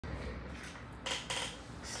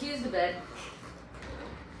excuse the bed.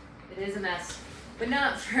 It is a mess, but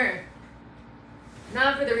not for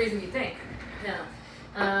the reason you think. No.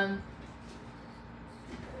 I'm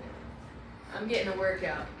getting a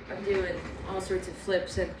workout. I'm doing all sorts of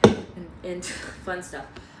flips and fun stuff.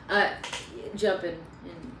 Jumping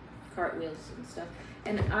and cartwheels and stuff.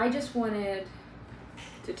 And I just wanted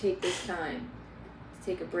to take this time to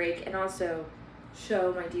take a break and also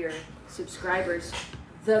show my dear subscribers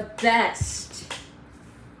the best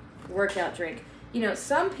workout drink. You know,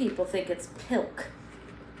 some people think it's Pilk.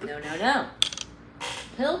 No, no, no.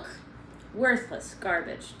 Pilk, worthless,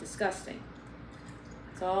 garbage, disgusting.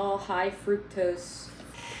 It's all high fructose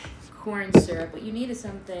corn syrup. What you need is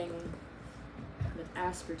something with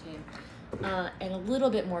aspartame and a little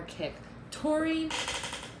bit more kick. Taurine,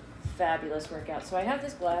 fabulous workout. So I have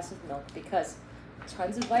this glass of milk because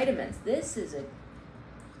tons of vitamins. This is a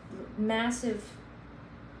massive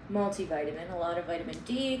multivitamin, a lot of vitamin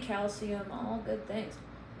D, calcium, all good things.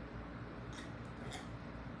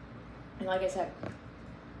 And like I said,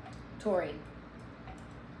 taurine,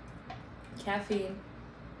 caffeine,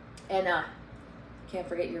 and can't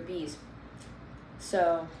forget your B's.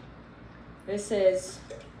 So this is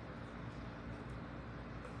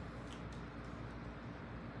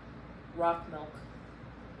Rock Milk.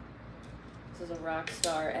 This is a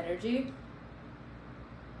Rockstar Energy.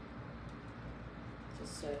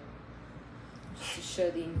 Just to show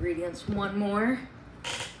the ingredients one more.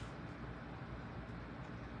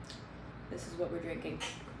 This is what we're drinking.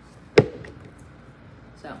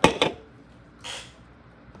 So.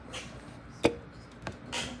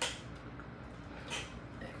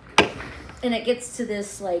 And it gets to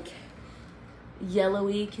this like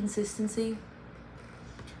yellowy consistency.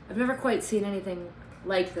 I've never quite seen anything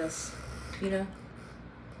like this, you know?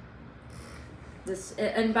 This,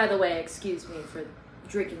 and by the way, excuse me for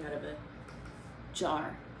drinking out of a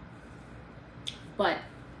jar. But,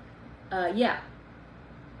 yeah.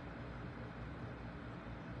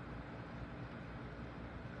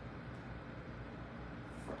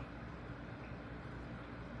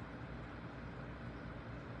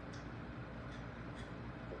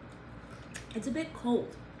 It's a bit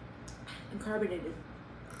cold and carbonated.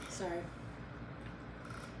 Sorry.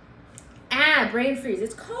 Brain freeze.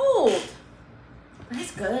 It's cold. But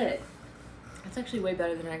it's good. It's actually way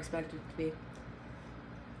better than I expected it to be.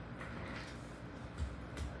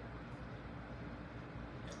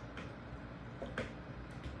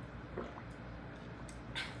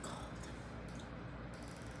 Cold.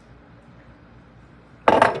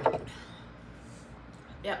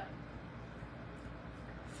 Yep.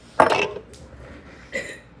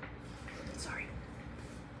 Sorry.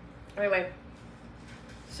 Anyway,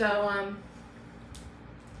 so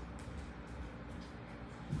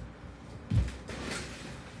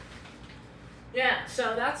yeah,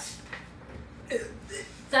 so that's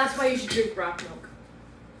why you should drink Rock Milk.